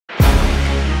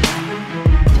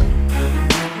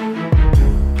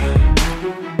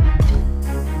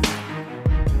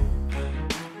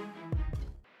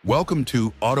Welcome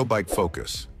to Autobike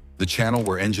Focus, the channel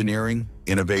where engineering,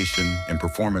 innovation, and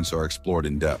performance are explored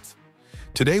in depth.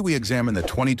 Today we examine the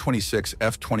 2026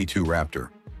 F-22 Raptor,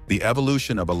 the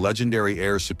evolution of a legendary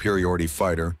air superiority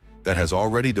fighter that has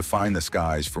already defined the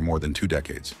skies for more than 2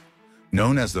 decades.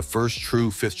 Known as the first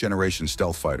true fifth-generation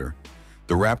stealth fighter,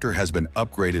 the Raptor has been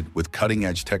upgraded with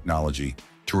cutting-edge technology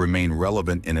to remain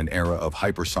relevant in an era of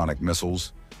hypersonic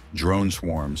missiles, drone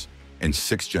swarms, and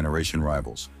sixth-generation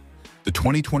rivals. The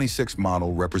 2026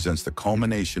 model represents the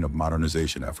culmination of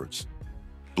modernization efforts,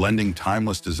 blending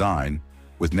timeless design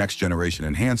with next-generation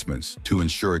enhancements to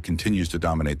ensure it continues to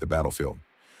dominate the battlefield.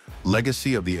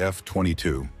 Legacy of the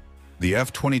F-22. The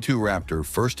F-22 Raptor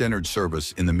first entered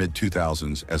service in the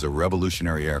mid-2000s as a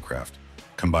revolutionary aircraft,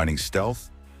 combining stealth,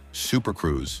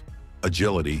 supercruise,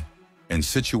 agility, and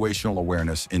situational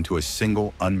awareness into a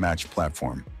single, unmatched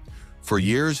platform. For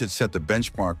years, it set the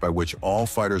benchmark by which all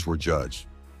fighters were judged.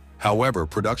 However,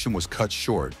 production was cut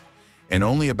short, and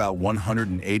only about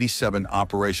 187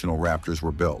 operational Raptors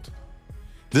were built.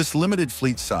 This limited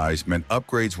fleet size meant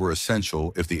upgrades were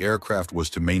essential if the aircraft was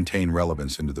to maintain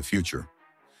relevance into the future.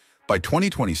 By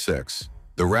 2026,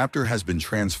 the Raptor has been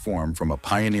transformed from a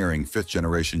pioneering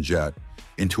fifth-generation jet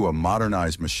into a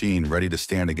modernized machine ready to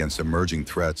stand against emerging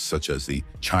threats such as the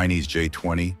Chinese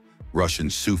J-20, Russian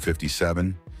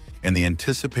Su-57, and the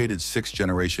anticipated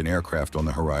sixth-generation aircraft on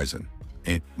the horizon.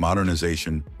 A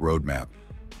modernization roadmap.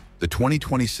 The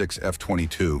 2026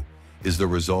 F-22 is the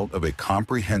result of a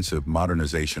comprehensive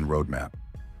modernization roadmap,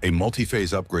 a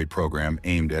multi-phase upgrade program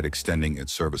aimed at extending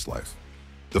its service life.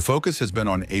 The focus has been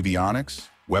on avionics,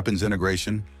 weapons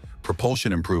integration,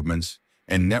 propulsion improvements,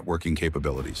 and networking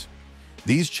capabilities.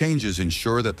 These changes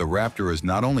ensure that the Raptor is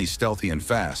not only stealthy and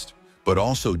fast, but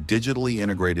also digitally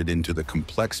integrated into the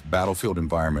complex battlefield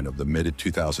environment of the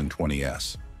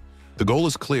mid-2020s. The goal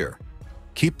is clear.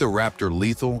 Keep the Raptor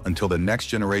lethal until the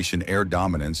next-generation air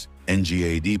dominance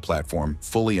 (NGAD) platform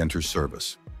fully enters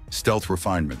service. Stealth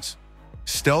refinements.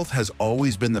 Stealth has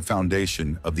always been the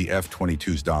foundation of the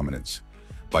F-22's dominance.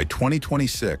 By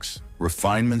 2026,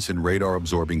 refinements in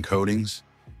radar-absorbing coatings,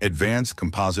 advanced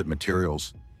composite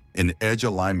materials, and edge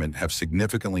alignment have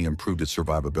significantly improved its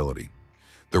survivability.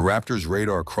 The Raptor's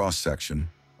radar cross-section,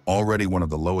 already one of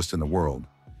the lowest in the world,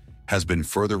 has been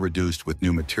further reduced with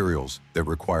new materials that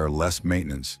require less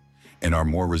maintenance and are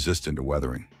more resistant to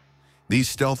weathering. These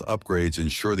stealth upgrades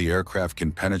ensure the aircraft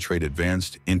can penetrate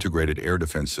advanced integrated air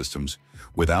defense systems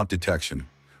without detection,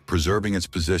 preserving its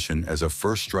position as a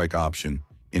first-strike option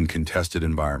in contested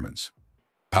environments.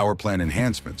 Power plant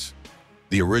enhancements.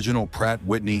 The original Pratt &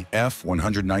 Whitney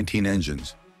F-119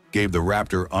 engines gave the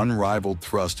Raptor unrivaled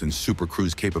thrust and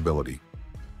supercruise capability.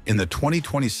 In the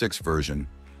 2026 version,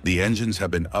 the engines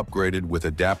have been upgraded with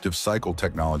adaptive cycle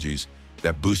technologies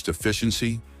that boost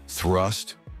efficiency,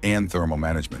 thrust, and thermal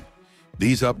management.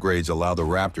 These upgrades allow the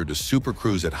Raptor to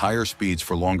supercruise at higher speeds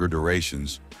for longer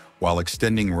durations while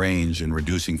extending range and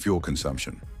reducing fuel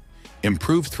consumption.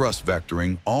 Improved thrust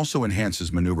vectoring also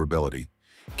enhances maneuverability,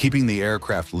 keeping the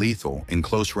aircraft lethal in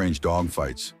close-range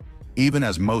dogfights, even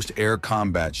as most air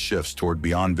combat shifts toward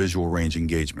beyond visual range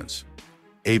engagements.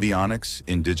 Avionics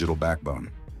in digital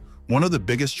backbone. One of the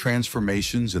biggest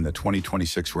transformations in the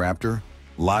 2026 Raptor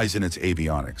lies in its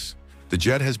avionics. The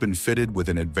jet has been fitted with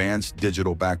an advanced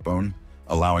digital backbone,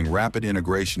 allowing rapid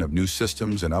integration of new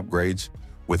systems and upgrades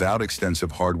without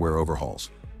extensive hardware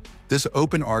overhauls. This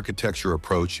open architecture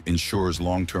approach ensures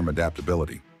long-term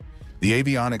adaptability. The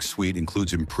avionics suite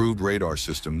includes improved radar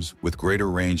systems with greater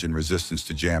range and resistance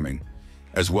to jamming,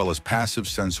 as well as passive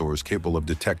sensors capable of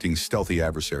detecting stealthy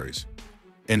adversaries.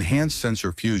 Enhanced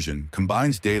sensor fusion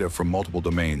combines data from multiple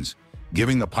domains,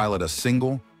 giving the pilot a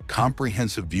single,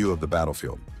 comprehensive view of the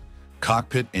battlefield.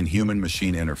 Cockpit and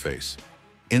human-machine interface.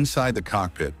 Inside the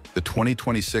cockpit, the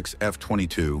 2026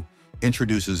 F-22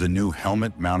 introduces a new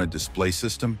helmet-mounted display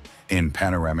system and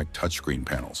panoramic touchscreen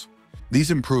panels.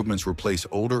 These improvements replace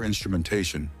older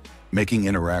instrumentation, making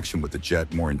interaction with the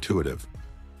jet more intuitive.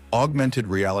 Augmented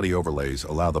reality overlays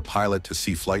allow the pilot to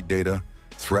see flight data,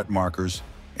 threat markers,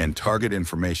 and target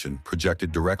information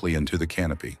projected directly into the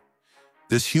canopy.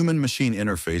 This human-machine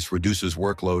interface reduces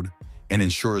workload and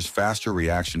ensures faster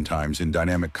reaction times in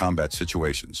dynamic combat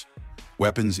situations.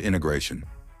 Weapons integration.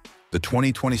 The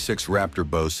 2026 Raptor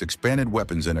boasts expanded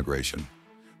weapons integration.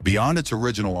 Beyond its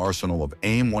original arsenal of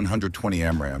AIM-120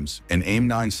 AMRAAMs and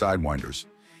AIM-9 Sidewinders,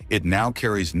 it now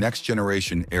carries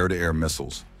next-generation air-to-air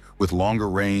missiles with longer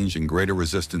range and greater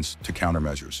resistance to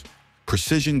countermeasures.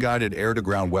 Precision-guided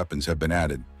air-to-ground weapons have been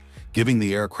added, giving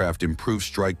the aircraft improved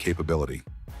strike capability.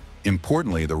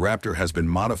 Importantly, the Raptor has been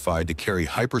modified to carry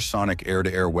hypersonic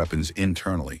air-to-air weapons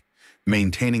internally,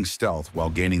 maintaining stealth while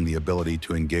gaining the ability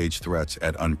to engage threats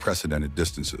at unprecedented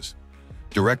distances.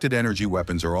 Directed energy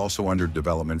weapons are also under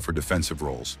development for defensive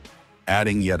roles,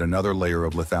 adding yet another layer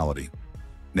of lethality.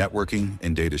 Networking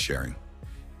and data sharing.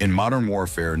 In modern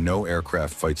warfare, no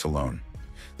aircraft fights alone.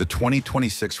 The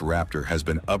 2026 Raptor has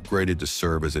been upgraded to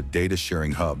serve as a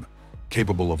data-sharing hub,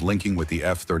 capable of linking with the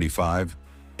F-35,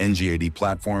 NGAD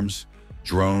platforms,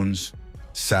 drones,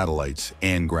 satellites,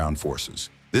 and ground forces.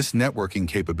 This networking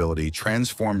capability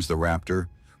transforms the Raptor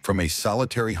from a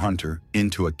solitary hunter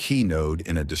into a key node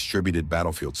in a distributed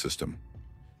battlefield system.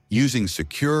 Using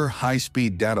secure,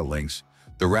 high-speed data links,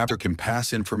 the Raptor can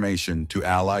pass information to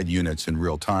allied units in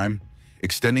real time,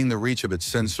 extending the reach of its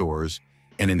sensors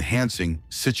and enhancing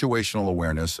situational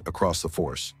awareness across the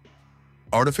force.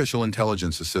 Artificial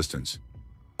intelligence assistance.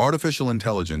 Artificial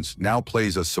intelligence now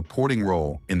plays a supporting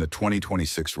role in the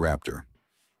 2026 Raptor.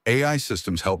 AI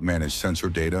systems help manage sensor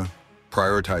data,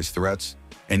 prioritize threats,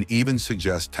 and even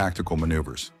suggest tactical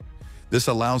maneuvers. This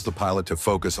allows the pilot to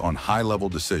focus on high-level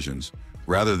decisions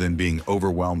rather than being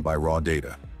overwhelmed by raw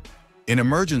data. In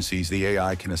emergencies, the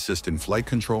AI can assist in flight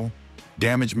control,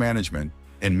 damage management,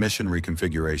 and mission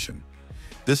reconfiguration.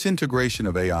 This integration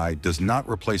of AI does not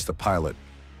replace the pilot,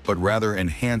 but rather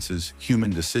enhances human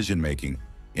decision-making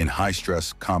in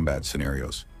high-stress combat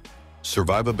scenarios.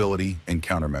 Survivability and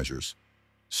countermeasures.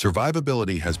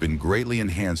 Survivability has been greatly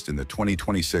enhanced in the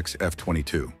 2026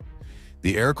 F-22.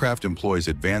 The aircraft employs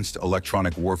advanced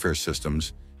electronic warfare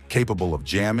systems capable of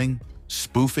jamming,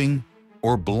 spoofing,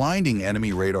 or blinding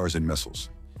enemy radars and missiles.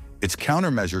 Its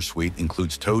countermeasure suite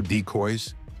includes towed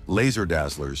decoys, laser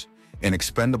dazzlers, and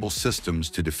expendable systems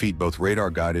to defeat both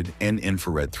radar-guided and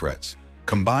infrared threats.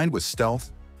 Combined with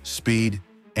stealth, speed,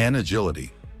 and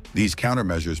agility, these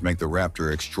countermeasures make the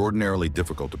Raptor extraordinarily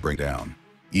difficult to bring down,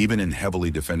 even in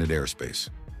heavily defended airspace.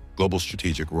 Global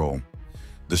strategic role.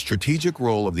 The strategic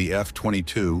role of the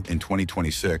F-22 in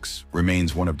 2026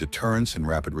 remains one of deterrence and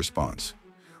rapid response.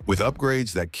 With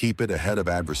upgrades that keep it ahead of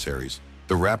adversaries,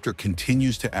 the Raptor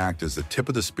continues to act as the tip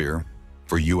of the spear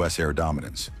for U.S. air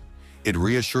dominance. It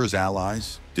reassures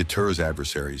allies, deters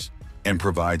adversaries, and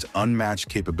provides unmatched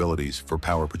capabilities for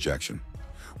power projection.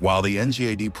 While the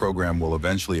NGAD program will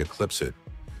eventually eclipse it,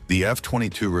 the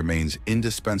F-22 remains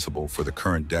indispensable for the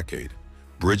current decade,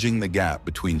 bridging the gap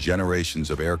between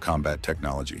generations of air combat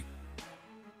technology.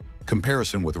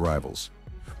 Comparison with rivals.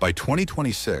 By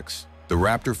 2026, the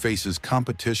Raptor faces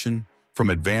competition from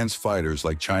advanced fighters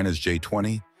like China's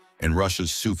J-20 and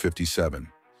Russia's Su-57.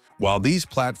 While these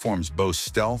platforms boast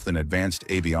stealth and advanced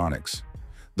avionics,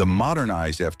 the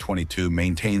modernized F-22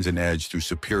 maintains an edge through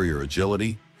superior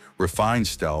agility, refined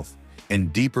stealth,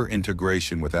 and deeper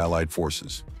integration with allied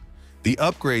forces. The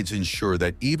upgrades ensure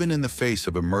that even in the face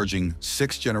of emerging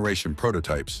sixth-generation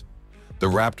prototypes, the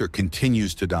Raptor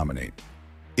continues to dominate.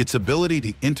 Its ability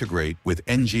to integrate with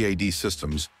NGAD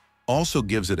systems also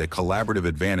gives it a collaborative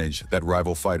advantage that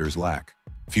rival fighters lack.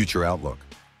 Future outlook.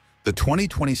 The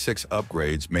 2026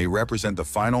 upgrades may represent the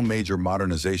final major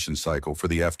modernization cycle for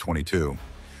the F-22,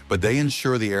 but they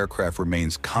ensure the aircraft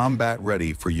remains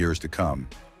combat-ready for years to come.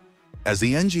 As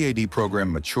the NGAD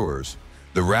program matures,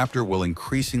 the Raptor will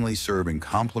increasingly serve in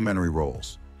complementary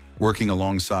roles, working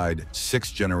alongside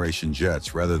sixth-generation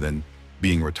jets rather than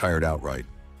being retired outright.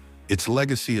 Its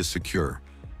legacy is secure,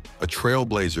 a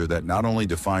trailblazer that not only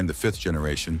defined the fifth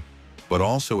generation, but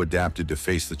also adapted to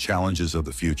face the challenges of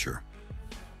the future.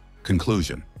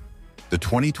 Conclusion. The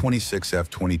 2026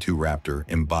 F-22 Raptor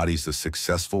embodies the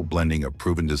successful blending of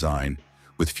proven design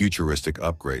with futuristic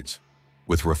upgrades.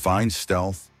 With refined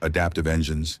stealth, adaptive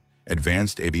engines,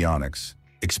 advanced avionics,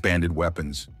 expanded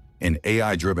weapons, and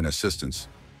AI-driven assistance,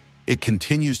 it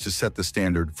continues to set the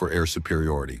standard for air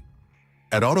superiority.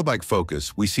 At Autobike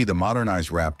Focus, we see the modernized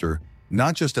Raptor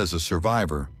not just as a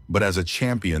survivor, but as a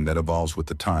champion that evolves with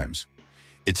the times.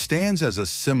 It stands as a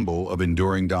symbol of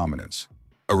enduring dominance,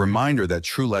 a reminder that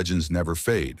true legends never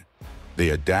fade. They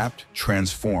adapt,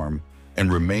 transform,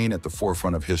 and remain at the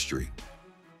forefront of history.